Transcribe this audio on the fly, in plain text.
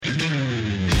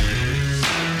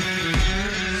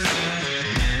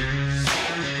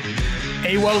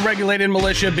A well-regulated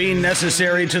militia being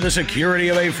necessary to the security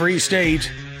of a free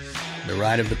state. The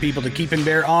right of the people to keep and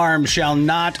bear arms shall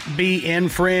not be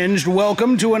infringed.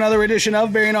 Welcome to another edition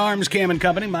of Bearing Arms, Cam &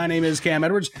 Company. My name is Cam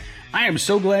Edwards. I am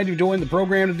so glad you joined the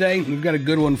program today. We've got a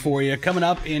good one for you. Coming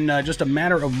up in just a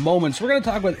matter of moments, we're going to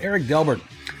talk with Eric Delbert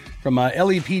from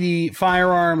LEPD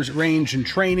Firearms Range and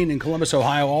Training in Columbus,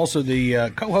 Ohio, also the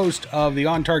co-host of the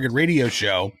On Target radio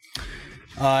show.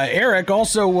 Eric,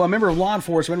 also a member of law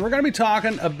enforcement. We're going to be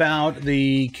talking about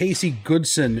the Casey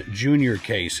Goodson Jr.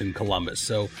 case in Columbus.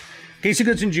 So Casey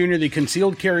Goodson Jr., the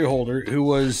concealed carry holder who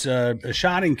was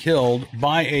shot and killed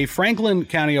by a Franklin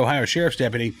County, Ohio Sheriff's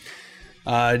Deputy,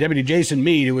 Deputy Jason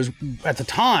Mead, who was at the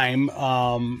time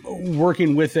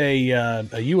working with a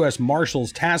U.S.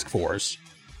 Marshals task force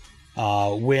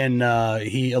when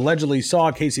he allegedly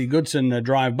saw Casey Goodson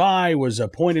drive by, was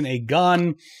pointing a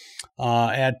gun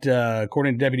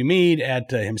according to Deputy Mead,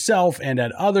 at himself and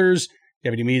at others.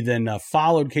 Deputy Mead then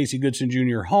followed Casey Goodson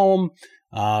Jr. home.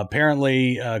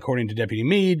 Apparently, according to Deputy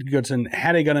Mead, Goodson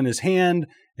had a gun in his hand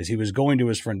as he was going to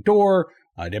his front door.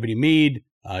 Deputy Mead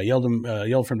yelled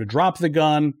for him to drop the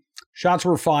gun. Shots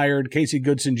were fired. Casey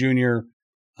Goodson Jr.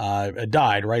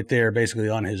 Died right there, basically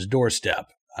on his doorstep.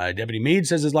 Deputy Mead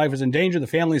says his life is in danger. The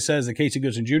family says that Casey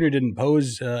Goodson Jr. didn't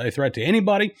pose a threat to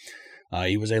anybody.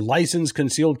 He was a licensed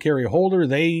concealed carry holder.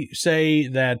 They say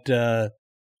that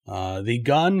the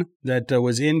gun that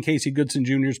was in Casey Goodson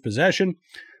Jr.'s possession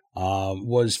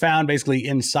was found basically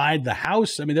inside the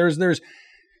house. I mean, there's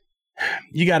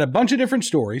you got a bunch of different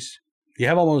stories. You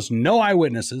have almost no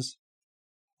eyewitnesses.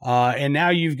 And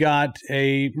now you've got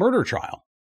a murder trial.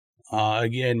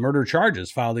 Again, murder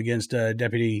charges filed against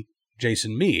Deputy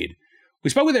Jason Mead. We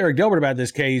spoke with Eric Delbert about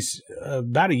this case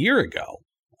about a year ago.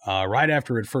 Right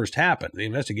after it first happened. The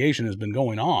investigation has been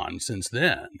going on since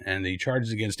then, and the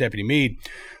charges against Deputy Mead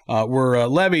were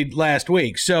levied last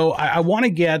week. So I want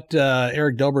to get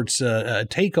Eric Delbert's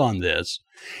take on this,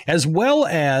 as well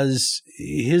as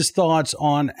his thoughts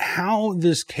on how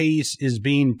this case is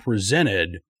being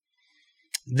presented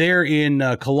there in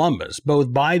Columbus,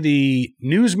 both by the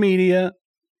news media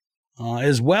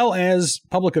as well as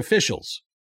public officials.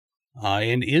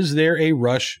 And is there a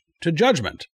rush to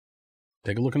judgment?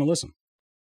 Take a look and a listen.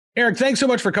 Eric, thanks so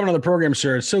much for coming on the program,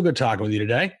 sir. It's so good talking with you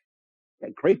today.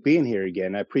 Great being here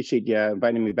again. I appreciate you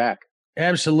inviting me back.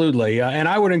 Absolutely. And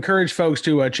I would encourage folks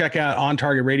to check out On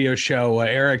Target Radio Show.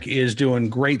 Eric is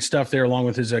doing great stuff there along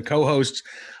with his co-hosts.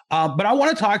 But I want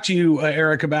to talk to you,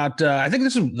 Eric, about, I think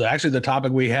this is actually the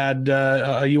topic we had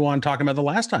you on talking about the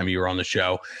last time you were on the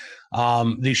show.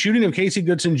 The shooting of Casey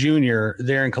Goodson Jr.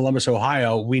 there in Columbus,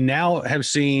 Ohio. We now have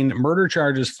seen murder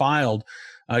charges filed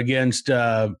against,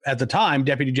 at the time,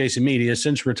 Deputy Jason Mead. He has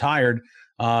since retired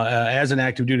as an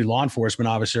active duty law enforcement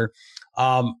officer.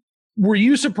 Were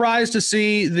you surprised to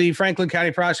see the Franklin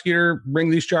County prosecutor bring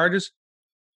these charges?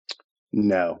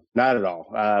 No, not at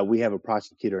all. We have a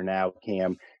prosecutor now,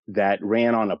 Cam, that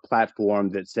ran on a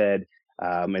platform that said,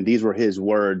 and these were his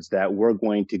words, that we're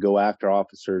going to go after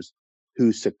officers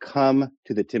who succumb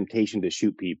to the temptation to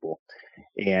shoot people.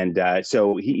 And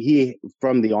so he,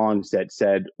 from the onset,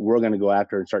 said, we're going to go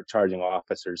after and start charging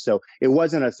officers. So it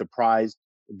wasn't a surprise,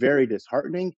 very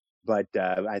disheartening, but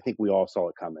I think we all saw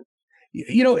it coming.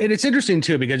 You know, and it's interesting,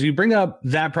 too, because you bring up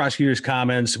that prosecutor's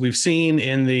comments. We've seen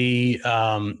in the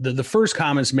first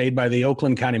comments made by the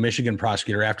Oakland County, Michigan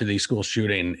prosecutor after the school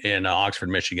shooting in Oxford,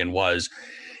 Michigan was,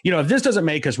 if this doesn't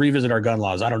make us revisit our gun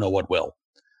laws, I don't know what will.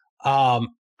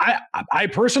 I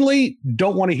personally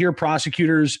don't want to hear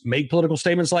prosecutors make political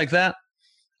statements like that.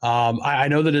 I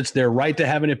know that it's their right to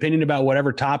have an opinion about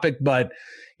whatever topic, but,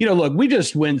 look, we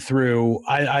just went through,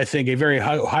 I think, a very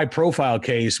high profile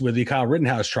case with the Kyle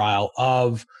Rittenhouse trial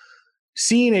of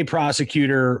seeing a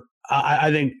prosecutor, I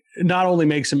think, not only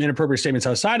make some inappropriate statements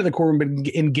outside of the courtroom,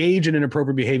 but engage in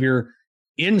inappropriate behavior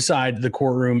inside the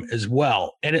courtroom as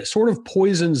well. And it sort of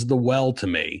poisons the well to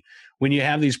me when you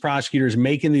have these prosecutors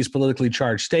making these politically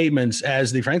charged statements,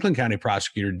 as the Franklin County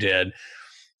prosecutor did,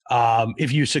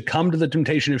 if you succumb to the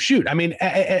temptation of shoot. I mean,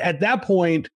 at that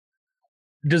point,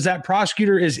 does that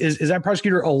prosecutor, is that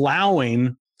prosecutor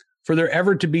allowing for there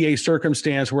ever to be a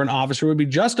circumstance where an officer would be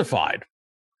justified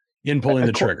in pulling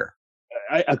the trigger?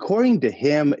 According to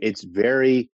him, it's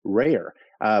very rare.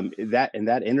 That in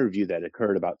that interview that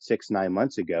occurred about 6-9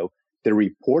 months ago, the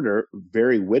reporter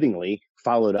very wittingly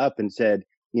followed up and said,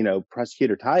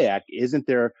 Prosecutor Tyack,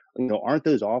 aren't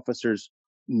those officers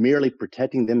merely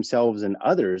protecting themselves and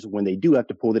others when they do have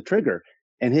to pull the trigger?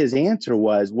 And his answer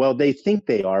was, well, they think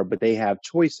they are, but they have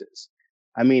choices.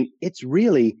 I mean, it's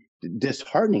really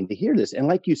disheartening to hear this. And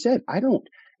like you said, I don't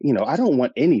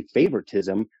want any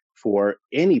favoritism for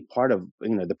any part of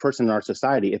the person in our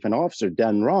society. If an officer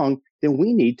done wrong, then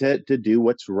we need to do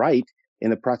what's right in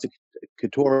the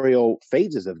prosecutorial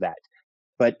phases of that.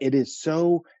 But it is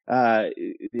so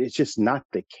it's just not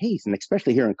the case, and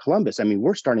especially here in Columbus. I mean,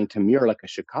 we're starting to mirror like a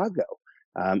Chicago.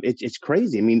 It's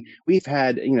crazy. I mean, we've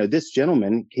had this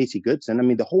gentleman, Casey Goodson. I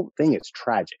mean, the whole thing is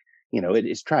tragic. It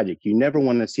is tragic. You never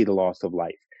want to see the loss of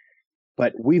life.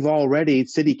 But we've already,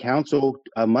 City Council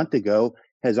a month ago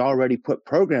has already put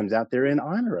programs out there in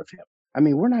honor of him. I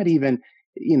mean, we're not even,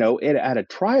 at a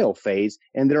trial phase,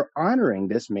 and they're honoring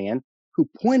this man who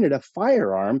pointed a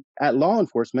firearm at law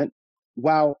enforcement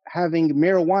while having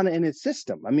marijuana in his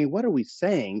system. I mean, what are we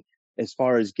saying as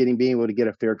far as being able to get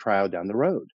a fair trial down the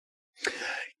road?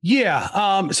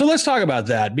 Yeah. So let's talk about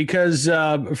that because,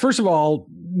 first of all,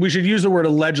 we should use the word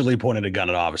allegedly pointed a gun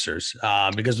at officers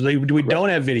because we don't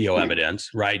have video evidence,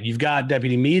 right? You've got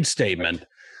Deputy Meade's statement.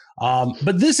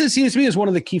 But this seems to me as one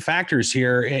of the key factors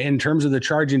here in terms of the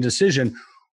charging decision.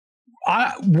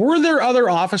 Were there other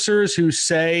officers who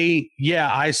say,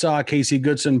 yeah, I saw Casey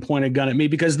Goodson point a gun at me?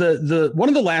 Because the one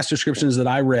of the last descriptions that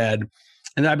I read,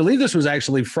 and I believe this was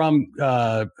actually from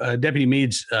Deputy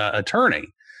Meade's attorney,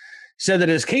 said that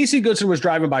as Casey Goodson was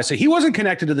driving by, so he wasn't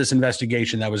connected to this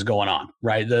investigation that was going on,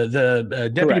 right?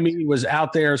 The Deputy Meade was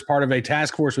out there as part of a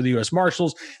task force with the U.S.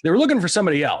 Marshals. They were looking for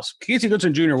somebody else. Casey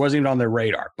Goodson Jr. wasn't even on their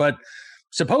radar. But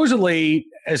supposedly,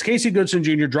 as Casey Goodson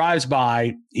Jr. drives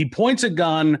by, he points a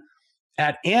gun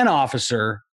at an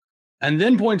officer and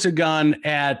then points a gun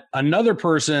at another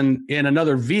person in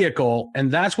another vehicle. And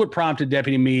that's what prompted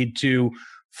Deputy Meade to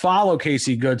follow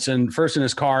Casey Goodson, first in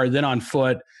his car, then on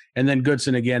foot. And then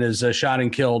Goodson again is shot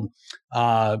and killed,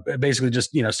 basically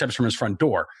just, steps from his front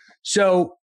door.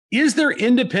 So is there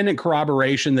independent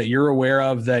corroboration that you're aware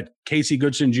of that Casey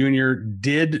Goodson Jr.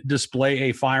 did display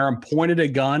a firearm, pointed a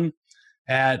gun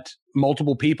at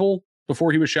multiple people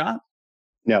before he was shot?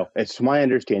 No, it's my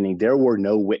understanding there were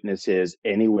no witnesses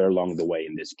anywhere along the way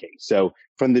in this case. So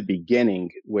from the beginning,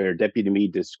 where Deputy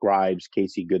Meade describes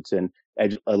Casey Goodson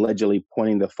allegedly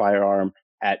pointing the firearm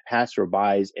at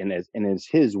passerbys and as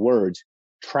his words,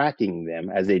 tracking them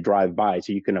as they drive by.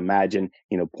 So you can imagine,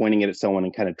 pointing it at someone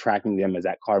and kind of tracking them as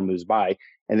that car moves by.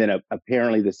 And then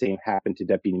apparently the same happened to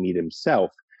Deputy Meade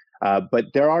himself. But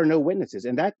there are no witnesses.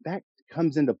 And that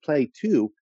comes into play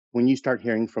too when you start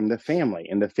hearing from the family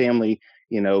and the family,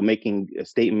 making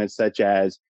statements such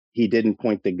as he didn't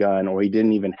point the gun or he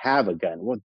didn't even have a gun.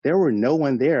 Well, there were no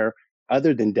one there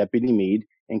other than Deputy Meade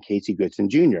and Casey Goodson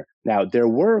Jr. Now, there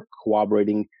were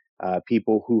corroborating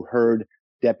people who heard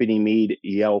Deputy Meade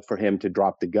yell for him to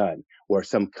drop the gun or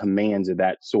some commands of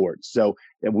that sort. So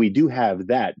we do have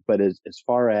that. But as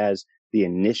far as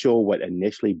what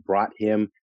initially brought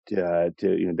him to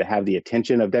have the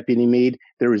attention of Deputy Meade,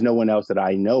 there is no one else that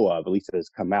I know of, at least that has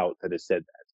come out, that has said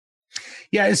that.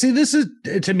 Yeah, see, this is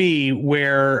to me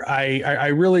where I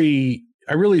really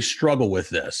struggle with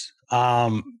this.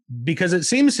 Because it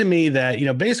seems to me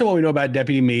that, based on what we know about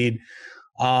Deputy Meade,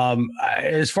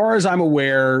 as far as I'm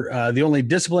aware, the only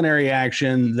disciplinary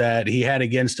action that he had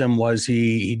against him was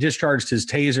he discharged his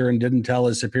taser and didn't tell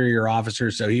his superior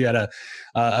officer. So he had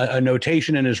a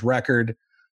notation in his record.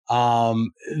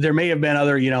 There may have been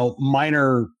other,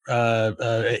 minor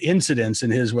incidents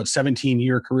in his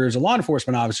 17-year career as a law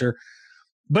enforcement officer,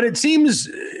 but it seems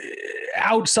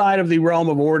outside of the realm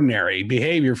of ordinary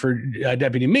behavior for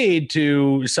Deputy Meade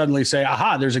to suddenly say,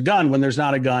 aha, there's a gun when there's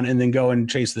not a gun, and then go and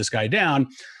chase this guy down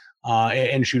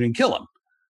and shoot and kill him.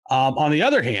 On the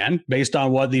other hand, based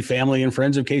on what the family and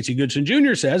friends of Casey Goodson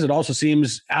Jr. says, it also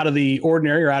seems out of the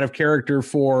ordinary or out of character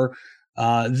for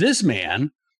this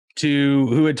man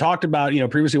who had talked about,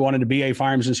 previously wanted to be a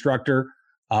firearms instructor,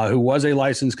 who was a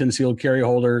licensed concealed carry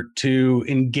holder, to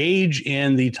engage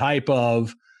in the type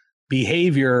of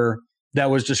behavior that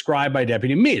was described by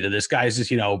Deputy Meade. This guy's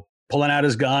just, pulling out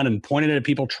his gun and pointing it at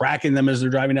people, tracking them as they're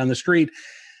driving down the street.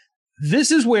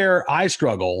 This is where I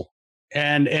struggle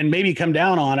and maybe come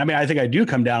down on. I mean, I think I do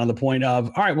come down on the point of,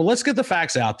 all right, well, let's get the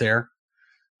facts out there.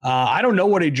 I don't know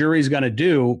what a jury is going to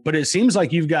do, but it seems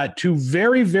like you've got two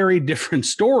very, very different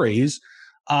stories.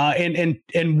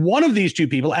 And one of these two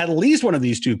people, at least one of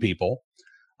these two people,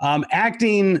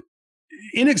 acting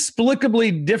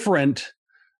inexplicably different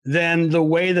than the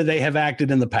way that they have acted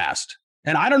in the past.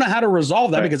 And I don't know how to resolve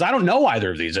that because I don't know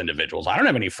either of these individuals. I don't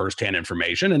have any firsthand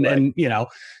information. And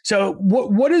so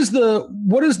what is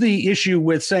the issue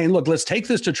with saying, look, let's take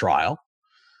this to trial.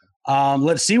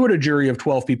 Let's see what a jury of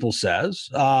 12 people says,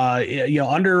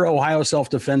 under Ohio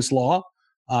self-defense law,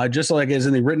 just like as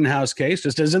in the Rittenhouse case,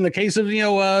 just as in the case of,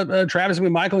 Travis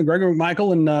McMichael and Gregory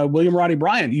McMichael and William Roddy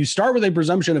Bryant. You start with a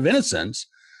presumption of innocence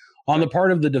on the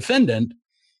part of the defendant.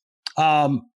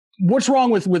 What's wrong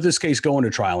with this case going to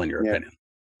trial, in your opinion?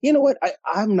 You know what?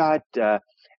 I'm not.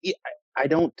 I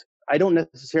don't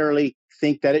necessarily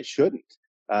think that it shouldn't.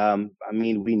 I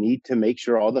mean, we need to make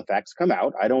sure all the facts come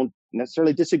out. I don't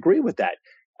necessarily disagree with that.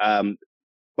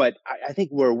 But I think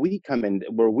where we come in,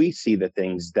 where we see the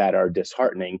things that are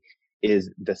disheartening,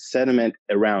 is the sentiment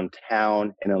around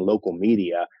town and in local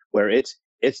media, where it's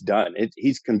done.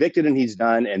 He's convicted and he's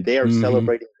done, and they are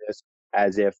celebrating this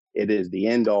as if it is the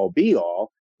end all be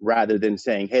all, rather than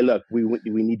saying, "Hey, look, we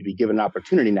need to be given an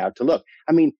opportunity now to look."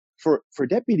 I mean, for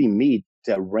Deputy Meade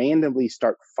to randomly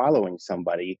start following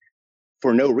somebody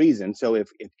for no reason. So if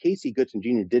Casey Goodson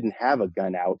Jr. didn't have a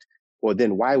gun out, well,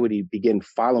 then why would he begin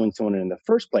following someone in the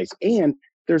first place? And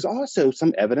there's also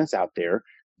some evidence out there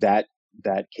that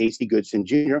Casey Goodson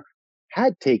Jr.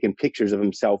 had taken pictures of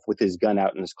himself with his gun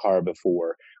out in his car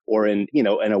before, or in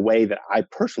a way that I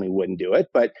personally wouldn't do it,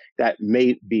 but that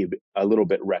may be a little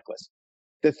bit reckless.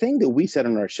 The thing that we said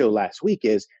on our show last week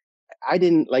is,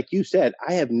 like you said,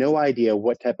 I have no idea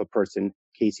what type of person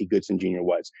Casey Goodson Jr.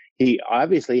 was. He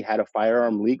obviously had a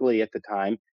firearm legally at the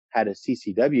time, had a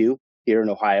CCW here in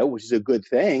Ohio, which is a good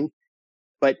thing,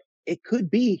 but it could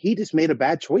be he just made a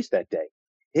bad choice that day.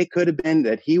 It could have been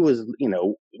that he was,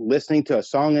 listening to a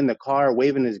song in the car,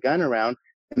 waving his gun around,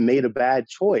 and made a bad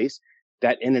choice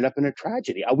that ended up in a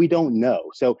tragedy. We don't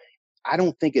know. So I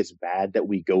don't think it's bad that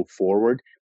we go forward.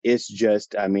 It's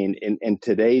just, I mean, in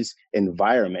today's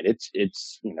environment, it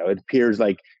appears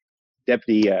like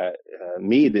Deputy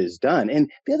Meade is done. And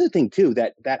the other thing too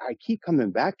that I keep coming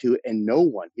back to, and no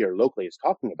one here locally is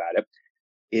talking about it,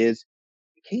 is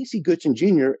Casey Goodson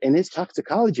Jr. in his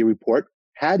toxicology report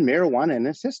had marijuana in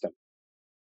his system.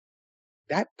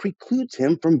 That precludes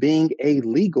him from being a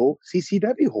legal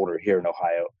CCW holder here in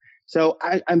Ohio. So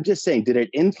I'm just saying, did it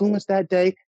influence that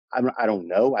day? I don't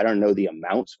know. I don't know the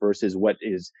amounts versus what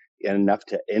is enough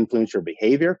to influence your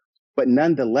behavior. But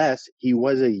nonetheless, he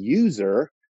was a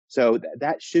user. So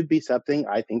that should be something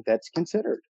I think that's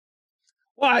considered.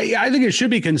 Well, I think it should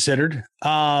be considered.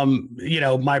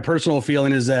 My personal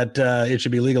feeling is that it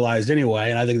should be legalized anyway.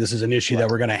 And I think this is an issue that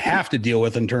we're going to have to deal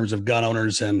with in terms of gun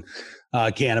owners and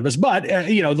cannabis. But,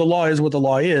 the law is what the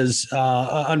law is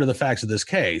under the facts of this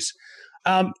case.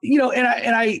 I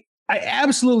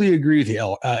absolutely agree with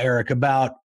you, Eric,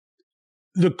 about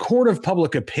the court of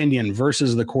public opinion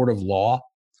versus the court of law.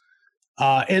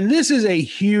 And this is a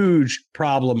huge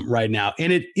problem right now.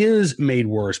 And it is made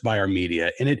worse by our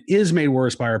media, and it is made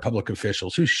worse by our public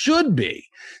officials, who should be.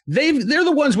 They're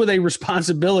the ones with a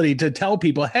responsibility to tell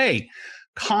people, hey,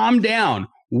 calm down,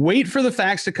 wait for the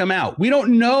facts to come out. We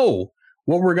don't know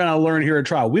what we're going to learn here at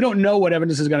trial. We don't know what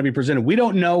evidence is going to be presented. We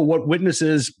don't know what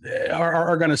witnesses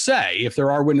are going to say, if there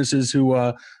are witnesses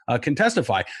who can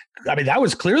testify. I mean, that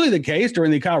was clearly the case during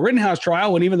the Kyle Rittenhouse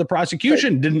trial, when even the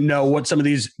prosecution didn't know what some of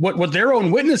these, what their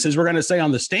own witnesses were going to say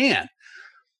on the stand.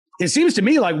 It seems to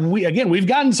me like we've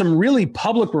gotten some really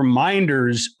public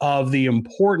reminders of the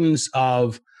importance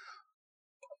of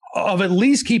at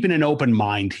least keeping an open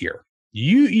mind here.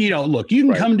 Look, you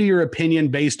can come to your opinion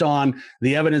based on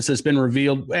the evidence that's been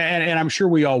revealed, and I'm sure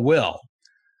we all will.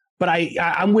 But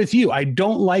I'm with you. I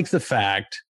don't like the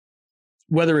fact,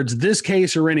 whether it's this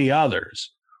case or any others,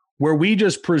 where we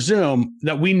just presume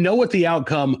that we know what the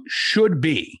outcome should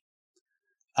be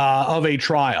of a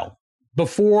trial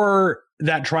before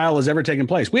that trial has ever taken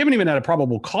place. We haven't even had a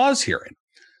probable cause hearing.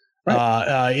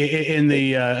 In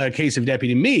the case of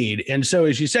Deputy Meade. And so,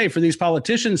 as you say, for these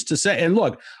politicians to say, and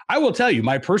look, I will tell you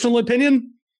my personal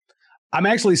opinion, I'm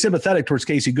actually sympathetic towards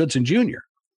Casey Goodson Jr.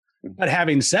 But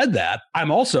having said that, I'm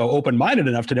also open-minded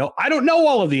enough to know I don't know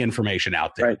all of the information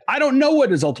out there. Right. I don't know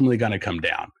what is ultimately going to come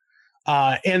down.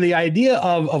 And the idea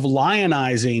of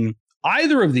lionizing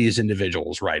either of these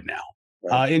individuals right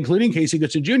now, including Casey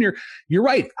Goodson Jr., you're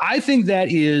right. I think that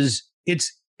is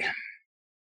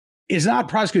not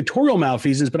prosecutorial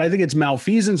malfeasance, but I think it's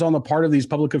malfeasance on the part of these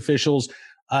public officials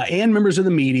and members of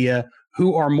the media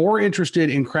who are more interested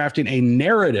in crafting a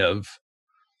narrative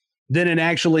than in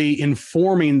actually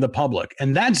informing the public.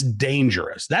 And that's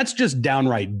dangerous. That's just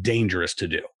downright dangerous to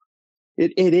do.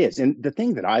 It is. And the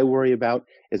thing that I worry about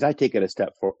is I take it a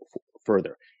step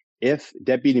further. If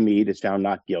Deputy Meade is found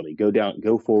not guilty,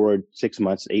 go forward 6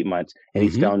 months, 8 months, and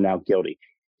he's found now guilty.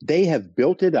 They have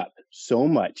built it up so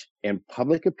much in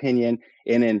public opinion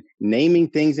and in naming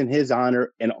things in his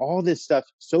honor and all this stuff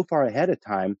so far ahead of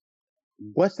time.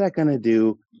 What's that going to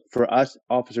do for us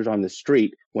officers on the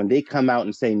street when they come out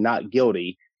and say not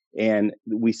guilty, and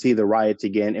we see the riots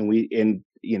again, and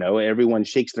everyone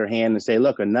shakes their hand and say,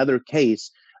 look, another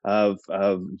case of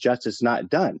justice not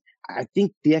done? I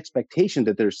think the expectation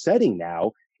that they're setting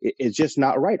now is just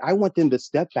not right. I want them to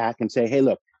step back and say, hey,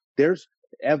 look, there's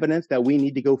evidence that we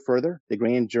need to go further. The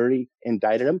grand jury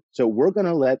indicted him. So we're going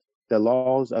to let the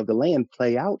laws of the land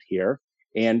play out here.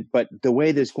 But the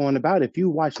way that's going about, if you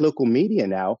watch local media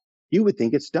now, you would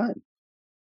think it's done.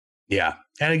 Yeah.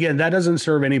 And again, that doesn't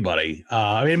serve anybody.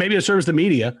 I mean, maybe it serves the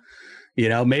media,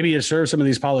 maybe it serves some of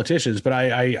these politicians, but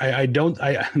I don't,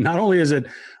 not only is it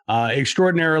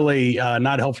extraordinarily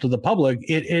not helpful to the public,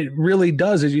 it really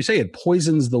does, as you say, it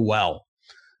poisons the well,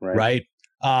 right?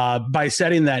 By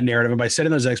setting that narrative and by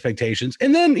setting those expectations.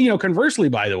 And then, conversely,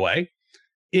 by the way,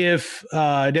 if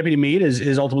Deputy Meade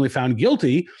is ultimately found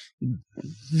guilty,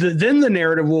 then the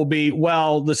narrative will be,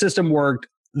 well, the system worked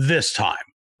this time,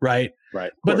 right?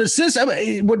 Right. But the system,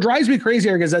 what drives me crazy,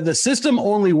 Eric, is that the system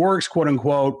only works, quote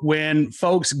unquote, when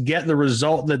folks get the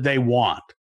result that they want.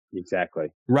 Exactly.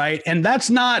 Right. And that's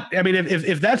not, I mean,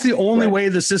 if that's the only way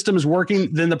the system is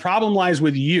working, then the problem lies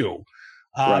with you.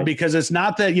 Because it's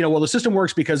not that, the system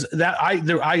works because there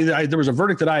was a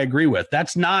verdict that I agree with.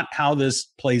 That's not how this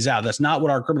plays out. That's not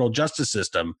what our criminal justice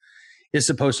system is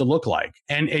supposed to look like.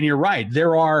 And you're right.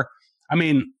 There are,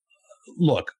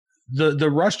 look, the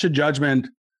rush to judgment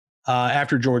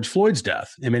after George Floyd's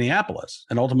death in Minneapolis,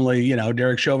 and ultimately,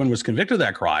 Derek Chauvin was convicted of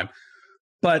that crime,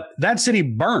 but that city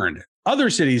burned.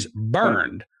 Other cities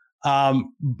burned,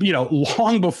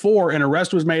 long before an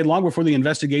arrest was made, long before the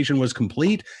investigation was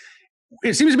complete.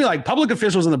 It seems to me like public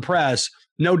officials in the press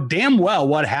know damn well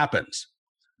what happens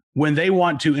when they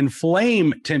want to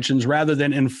inflame tensions rather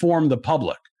than inform the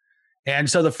public. And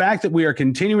so the fact that we are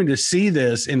continuing to see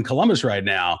this in Columbus right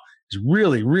now is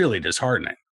really, really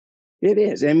disheartening. It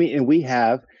is. I mean,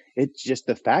 and it's just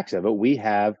the facts of it. We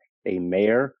have a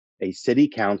mayor, a city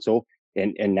council,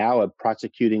 and now a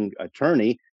prosecuting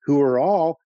attorney who are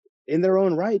all in their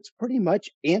own rights pretty much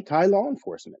anti-law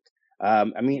enforcement.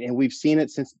 And we've seen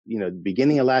it since, the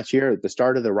beginning of last year, at the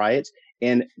start of the riots,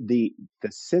 and the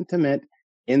sentiment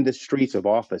in the streets of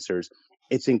officers,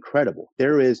 it's incredible.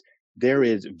 There is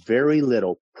very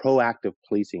little proactive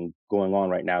policing going on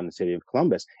right now in the city of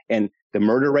Columbus, and the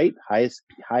murder rate,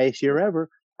 highest year ever.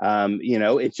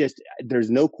 It's just, there's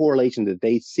no correlation that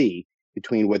they see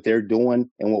between what they're doing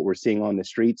and what we're seeing on the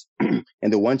streets. And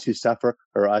the ones who suffer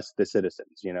are us, the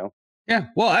citizens, Yeah,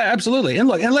 well, absolutely. And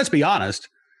look, and let's be honest,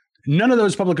 none of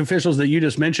those public officials that you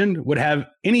just mentioned would have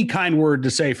any kind word to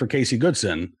say for Casey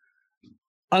Goodson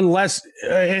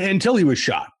until he was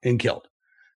shot and killed,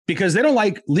 because they don't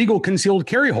like legal concealed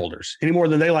carry holders any more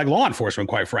than they like law enforcement,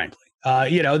 quite frankly.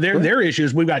 Their issue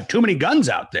is we've got too many guns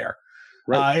out there.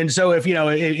 Right. And so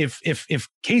if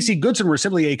Casey Goodson were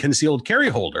simply a concealed carry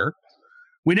holder,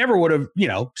 we never would have,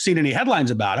 seen any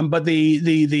headlines about him. But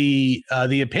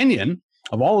the opinion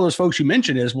of all of those folks you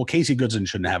mentioned is, well, Casey Goodson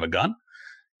shouldn't have a gun.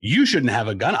 You shouldn't have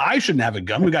a gun. I shouldn't have a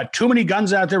gun. We got too many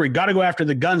guns out there. We got to go after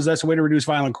the guns. That's the way to reduce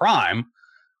violent crime.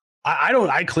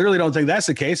 I clearly don't think that's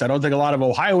the case. I don't think a lot of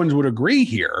Ohioans would agree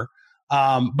here.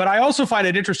 But I also find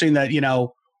it interesting that,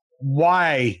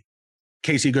 why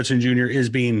Casey Goodson Jr. is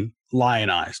being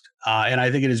lionized. And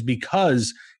I think it is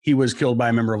because he was killed by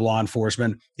a member of law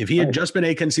enforcement. If he had just been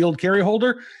a concealed carry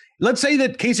holder, let's say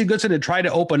that Casey Goodson had tried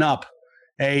to open up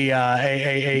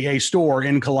a store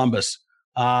in Columbus,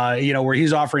 where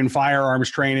he's offering firearms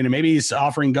training and maybe he's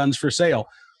offering guns for sale.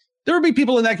 There would be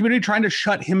people in that community trying to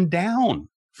shut him down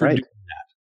for doing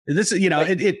that. This,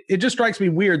 it just strikes me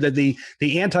weird that the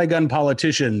anti-gun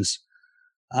politicians,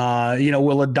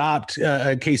 will adopt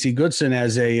Casey Goodson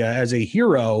as a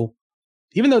hero,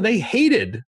 even though they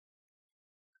hated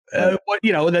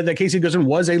that Casey Goodson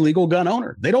was a legal gun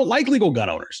owner. They don't like legal gun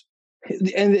owners.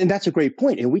 And that's a great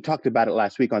point. And we talked about it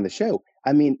last week on the show.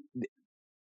 I mean,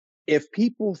 if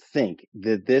people think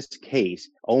that this case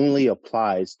only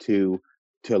applies to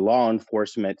law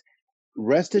enforcement,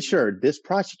 rest assured, this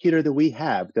prosecutor that we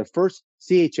have, the first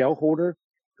CHL holder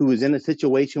who is in a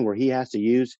situation where he has to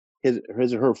use his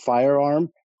or her firearm,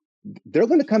 they're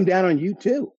going to come down on you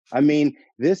too.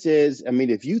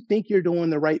 If you think you're doing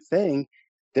the right thing,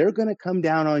 they're going to come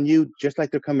down on you just like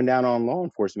they're coming down on law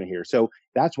enforcement here. So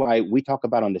that's why we talk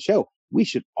about on the show, we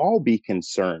should all be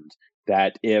concerned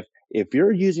that if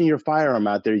you're using your firearm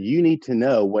out there, you need to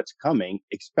know what's coming,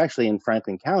 especially in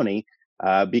Franklin County,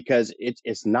 because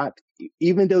it's not,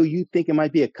 even though you think it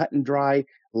might be a cut and dry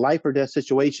life or death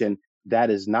situation, that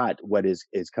is not what is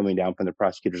coming down from the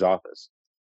prosecutor's office.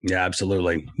 Yeah,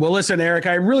 absolutely. Well, listen, Eric,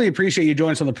 I really appreciate you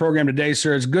joining us on the program today,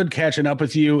 sir. It's good catching up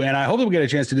with you, and I hope that we'll get a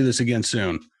chance to do this again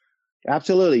soon.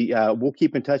 Absolutely. We'll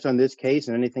keep in touch on this case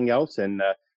and anything else, and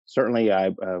certainly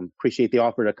I appreciate the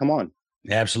offer to come on.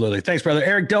 Absolutely. Thanks, brother.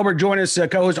 Eric Delbert, join us,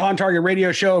 co-host On Target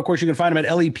Radio Show. Of course, you can find him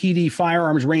at LEPD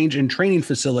Firearms Range and Training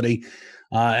Facility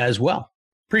as well.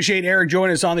 Appreciate Eric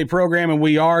joining us on the program, and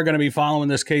we are going to be following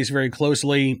this case very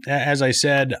closely. As I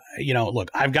said, look,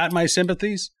 I've got my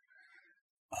sympathies,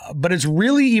 but it's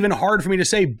really even hard for me to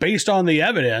say based on the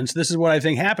evidence, this is what I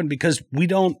think happened, because we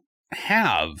don't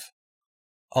have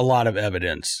a lot of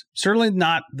evidence, certainly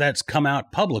not that's come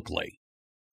out publicly.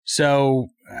 So,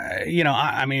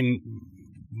 I mean,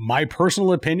 my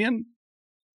personal opinion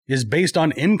is based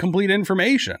on incomplete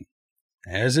information,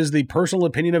 as is the personal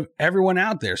opinion of everyone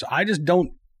out there. So I just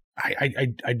don't,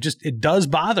 it does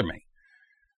bother me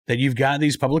that you've got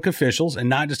these public officials, and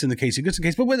not just in the case of Goodson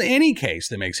case, but with any case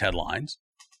that makes headlines,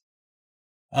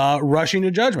 rushing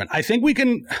to judgment. I think we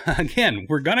can, again,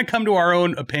 we're going to come to our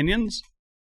own opinions,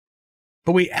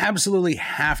 but we absolutely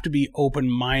have to be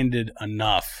open-minded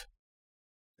enough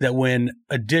that when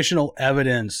additional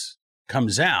evidence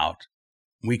comes out,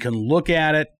 we can look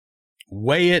at it,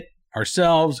 weigh it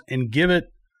ourselves, and give it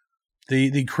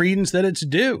the credence that it's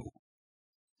due.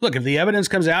 Look, if the evidence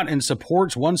comes out and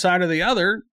supports one side or the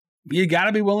other, you got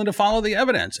to be willing to follow the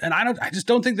evidence. And I just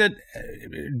don't think that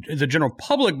the general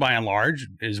public, by and large,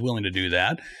 is willing to do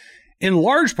that. In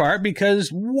large part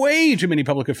because way too many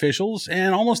public officials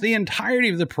and almost the entirety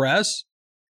of the press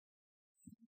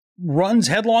runs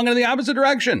headlong in the opposite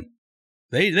direction.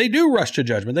 They do rush to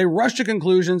judgment. They rush to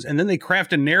conclusions, and then they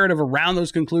craft a narrative around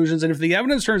those conclusions. And if the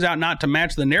evidence turns out not to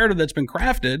match the narrative that's been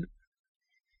crafted,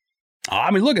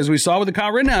 I mean, look, as we saw with the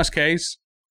Kyle Rittenhouse case,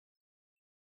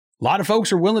 a lot of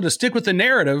folks are willing to stick with the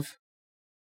narrative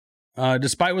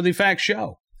despite what the facts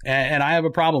show. And I have a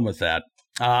problem with that.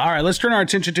 All right, let's turn our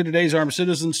attention to today's armed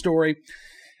citizen story,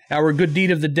 our good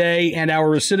deed of the day, and our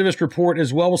recidivist report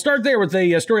as well. We'll start there with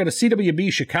a story out of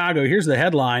CWB Chicago. Here's the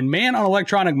headline. Man on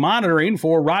electronic monitoring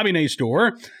for robbing a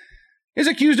store is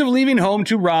accused of leaving home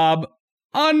to rob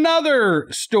another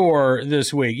store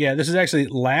this week. Yeah, this is actually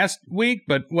last week,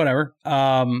 but whatever.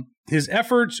 His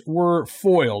efforts were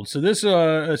foiled. So this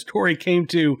story came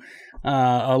to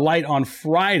a light on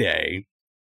Friday.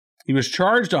 He was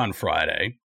charged on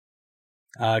Friday.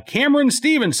 Cameron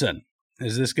Stevenson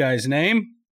is this guy's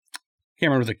name.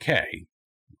 Cameron with a K,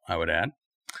 I would add.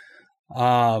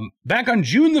 Back on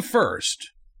June the 1st,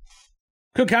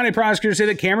 Cook County prosecutors say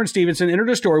that Cameron Stevenson entered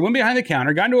a store, went behind the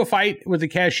counter, got into a fight with the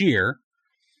cashier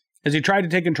as he tried to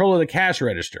take control of the cash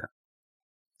register.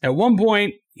 At one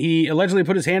point, he allegedly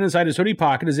put his hand inside his hoodie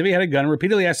pocket as if he had a gun and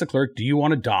repeatedly asked the clerk, "Do you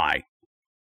want to die?"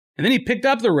 And then he picked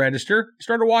up the register,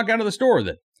 started to walk out of the store with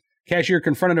it. Cashier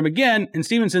confronted him again, and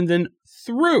Stevenson then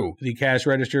threw the cash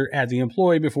register at the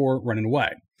employee before running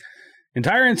away.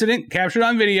 Entire incident captured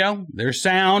on video. There's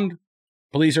sound.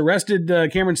 Police arrested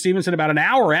Cameron Stevenson about an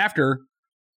hour after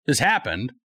this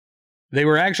happened. They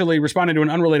were actually responding to an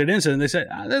unrelated incident. They said,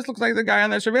 this looks like the guy on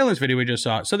that surveillance video we just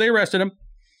saw. So they arrested him.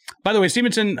 By the way,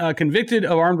 Stevenson convicted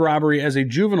of armed robbery as a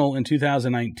juvenile in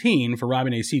 2019 for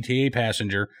robbing a CTA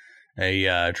passenger,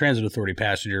 a transit authority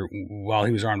passenger, while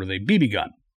he was armed with a BB gun.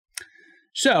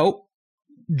 So,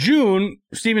 June,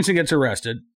 Stevenson gets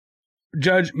arrested.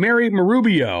 Judge Mary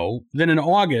Marubio, then in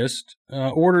August,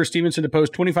 orders Stevenson to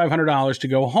post $2,500 to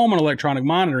go home on electronic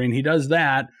monitoring. He does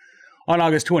that on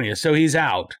August 20th, so he's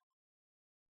out.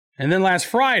 And then last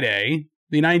Friday,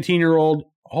 the 19-year-old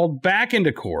hauled back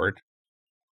into court,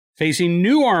 facing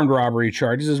new armed robbery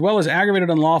charges, as well as aggravated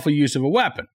unlawful use of a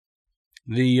weapon.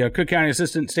 The Cook County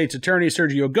Assistant State's Attorney,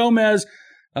 Sergio Gomez,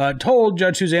 told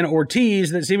Judge Susanna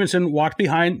Ortiz that Stevenson walked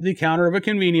behind the counter of a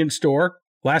convenience store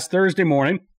last Thursday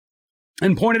morning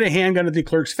and pointed a handgun at the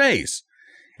clerk's face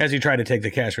as he tried to take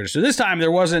the cash register. This time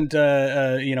there wasn't,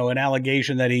 an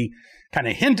allegation that he kind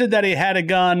of hinted that he had a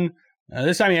gun.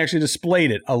 This time he actually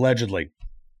displayed it, allegedly.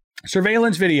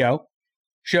 Surveillance video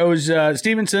shows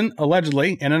Stevenson,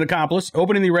 allegedly, and an accomplice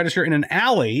opening the register in an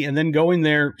alley and then going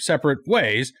their separate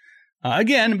ways.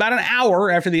 Again, about an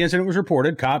hour after the incident was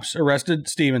reported, cops arrested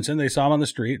Stevenson. They saw him on the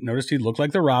street, noticed he looked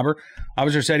like the robber.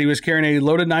 Officer said he was carrying a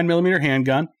loaded 9mm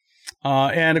handgun.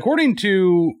 And according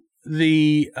to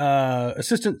the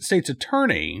Assistant State's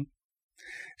Attorney,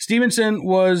 Stevenson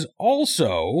was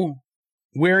also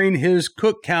wearing his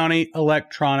Cook County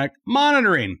electronic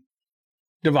monitoring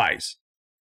device,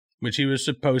 which he was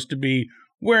supposed to be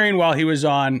wearing while he was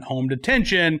on home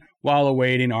detention while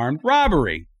awaiting armed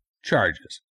robbery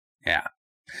charges. Yeah.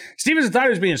 Stevenson thought he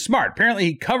was being smart. Apparently,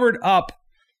 he covered up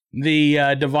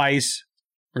the device,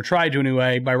 or tried to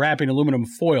anyway, by wrapping aluminum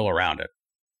foil around it.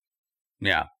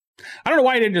 Yeah. I don't know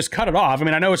why he didn't just cut it off. I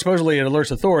mean, I know supposedly it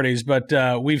alerts authorities,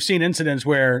 but we've seen incidents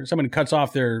where someone cuts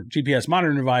off their GPS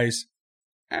monitoring device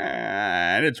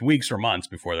And it's weeks or months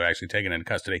before they're actually taken into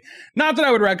custody. Not that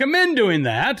I would recommend doing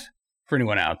that for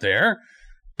anyone out there,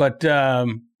 but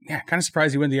kind of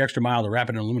surprised he went the extra mile to wrap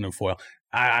it in aluminum foil.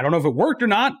 I don't know if it worked or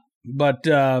not, but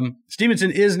Stevenson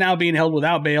is now being held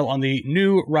without bail on the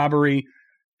new robbery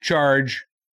charge.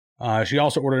 She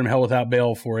also ordered him held without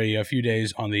bail for a few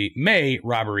days on the May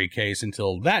robbery case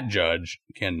until that judge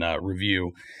can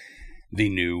review the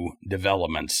new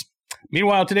developments.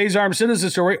 Meanwhile, today's Armed Citizen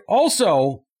story,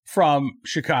 also from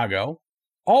Chicago,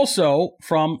 also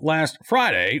from last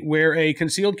Friday, where a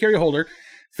concealed carry holder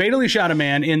fatally shot a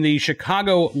man in the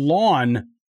Chicago Lawn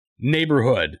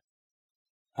neighborhood.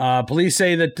 Police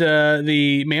say that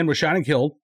the man was shot and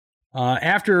killed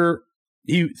after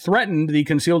he threatened the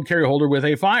concealed carry holder with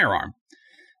a firearm.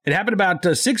 It happened about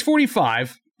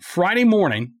 6:45 Friday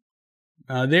morning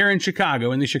there in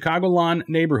Chicago, in the Chicago Lawn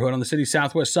neighborhood on the city's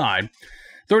southwest side.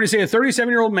 Authorities say a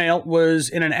 37-year-old male was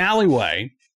in an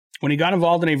alleyway when he got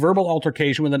involved in a verbal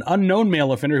altercation with an unknown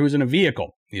male offender who was in a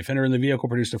vehicle. The offender in the vehicle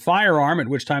produced a firearm, at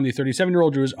which time the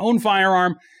 37-year-old drew his own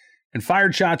firearm and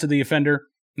fired shots at the offender.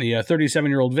 The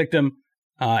 37-year-old victim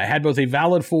had both a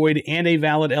valid FOID and a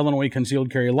valid Illinois concealed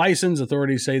carry license.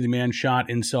 Authorities say the man shot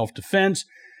in self-defense.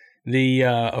 The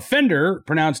offender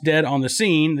pronounced dead on the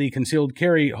scene. The concealed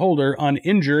carry holder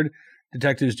uninjured.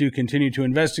 Detectives do continue to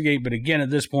investigate, but again,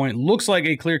 at this point, looks like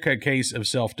a clear-cut case of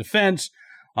self-defense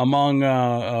among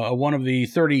one of the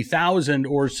 30,000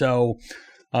 or so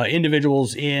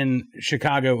individuals in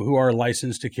Chicago who are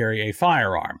licensed to carry a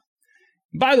firearm.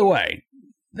 By the way,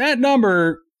 that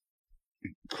number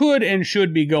could and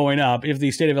should be going up if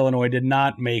the state of Illinois did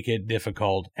not make it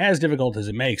difficult as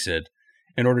it makes it,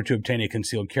 in order to obtain a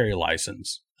concealed carry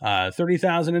license.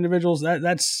 30,000 individuals,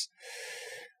 that's...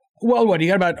 Well, what, you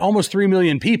got about almost 3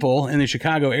 million people in the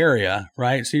Chicago area,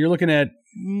 right? So you're looking at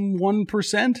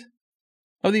 1%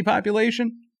 of the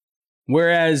population.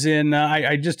 Whereas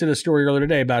I just did a story earlier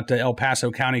today about El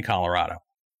Paso County, Colorado,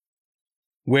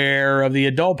 where of the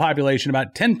adult population,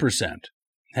 about 10%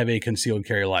 have a concealed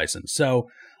carry license. So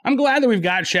I'm glad that we've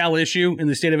got shall issue in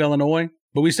the state of Illinois,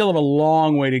 but we still have a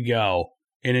long way to go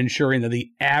in ensuring that the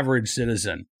average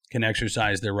citizen can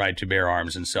exercise their right to bear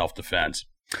arms in self-defense.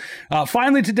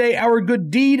 Finally today, our good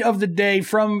deed of the day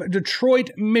from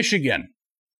Detroit, Michigan,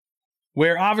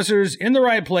 where officers in the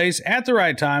right place at the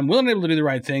right time, willing and able to do the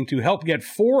right thing to help get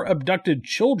 4 abducted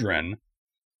children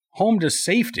home to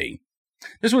safety.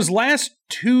 This was last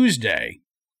Tuesday.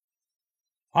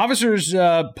 Officers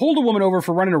pulled a woman over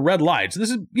for running a red light. So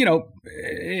this is,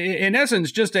 in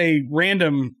essence, just a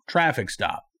random traffic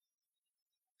stop.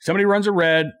 Somebody runs a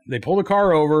red, they pull the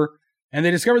car over, and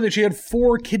they discovered that she had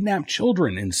 4 kidnapped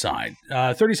children inside.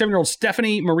 37-year-old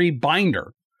Stephanie Marie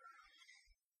Binder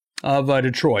of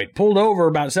Detroit pulled over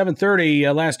about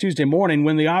 7:30 last Tuesday morning.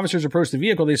 When the officers approached the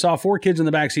vehicle, they saw 4 kids in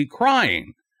the backseat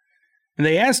crying. And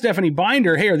they asked Stephanie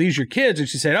Binder, "Hey, are these your kids?" And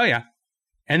she said, "Oh, yeah."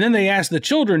 And then they asked the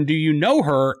children, "Do you know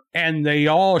her?" And they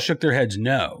all shook their heads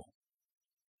no.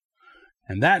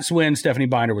 And that's when Stephanie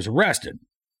Binder was arrested.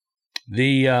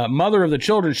 The mother of the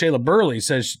children, Shayla Burley,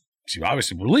 says she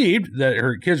obviously believed that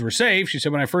her kids were safe. She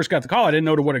said, "When I first got the call, I didn't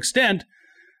know to what extent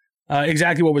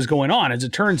exactly what was going on." As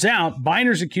it turns out,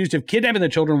 Binder's accused of kidnapping the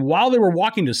children while they were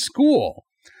walking to school.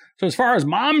 So as far as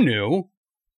mom knew,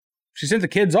 she sent the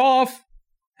kids off,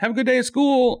 have a good day at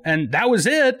school, and that was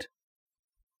it.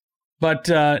 But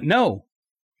no.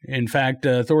 In fact,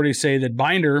 authorities say that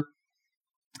Binder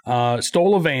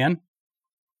stole a van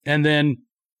and then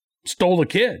stole the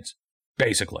kids,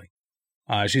 basically.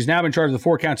 She's now been charged with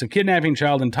 4 counts of kidnapping,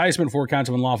 child enticement, 4 counts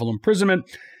of unlawful imprisonment,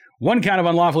 1 count of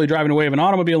unlawfully driving away of an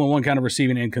automobile, and 1 count of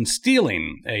receiving and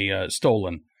concealing a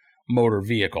stolen motor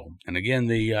vehicle. And again,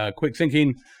 the quick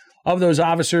thinking of those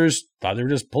officers thought they were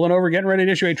just pulling over, getting ready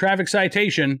to issue a traffic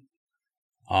citation.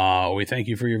 We thank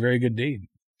you for your very good deed.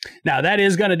 Now, that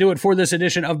is going to do it for this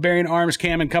edition of Bearing Arms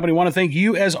Cam & Company. I want to thank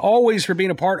you, as always, for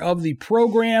being a part of the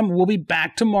program. We'll be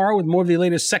back tomorrow with more of the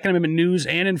latest Second Amendment news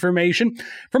and information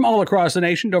from all across the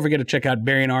nation. Don't forget to check out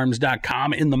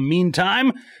BearingArms.com in the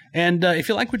meantime. And if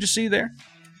you like what you see there,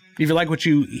 if you like what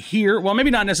you hear, well, maybe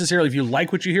not necessarily if you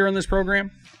like what you hear on this program,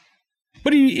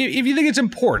 but if you think it's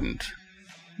important,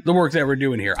 the work that we're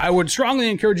doing here, I would strongly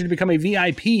encourage you to become a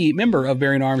VIP member of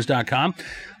BearingArms.com.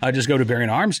 Just go to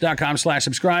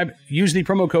BearingArms.com/subscribe. Use the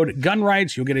promo code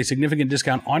GUNRIGHTS. You'll get a significant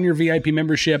discount on your VIP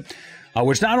membership,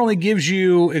 which not only gives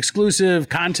you exclusive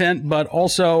content, but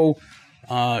also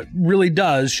really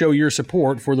does show your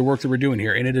support for the work that we're doing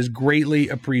here, and it is greatly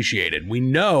appreciated. We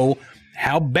know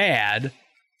how bad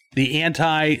the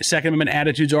anti-Second Amendment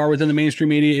attitudes are within the mainstream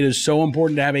media. It is so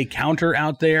important to have a counter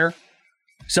out there.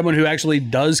 someone who actually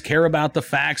does care about the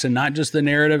facts and not just the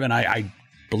narrative. And I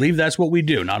believe that's what we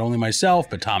do. Not only myself,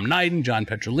 but Tom Knighton, John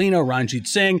Petrolino, Ranjit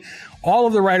Singh, all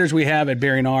of the writers we have at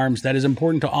Bearing Arms. That is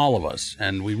important to all of us,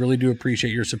 and we really do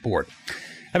appreciate your support.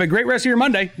 Have a great rest of your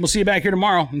Monday. We'll see you back here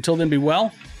tomorrow. Until then, be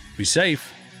well, be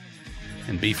safe,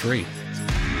 and be free.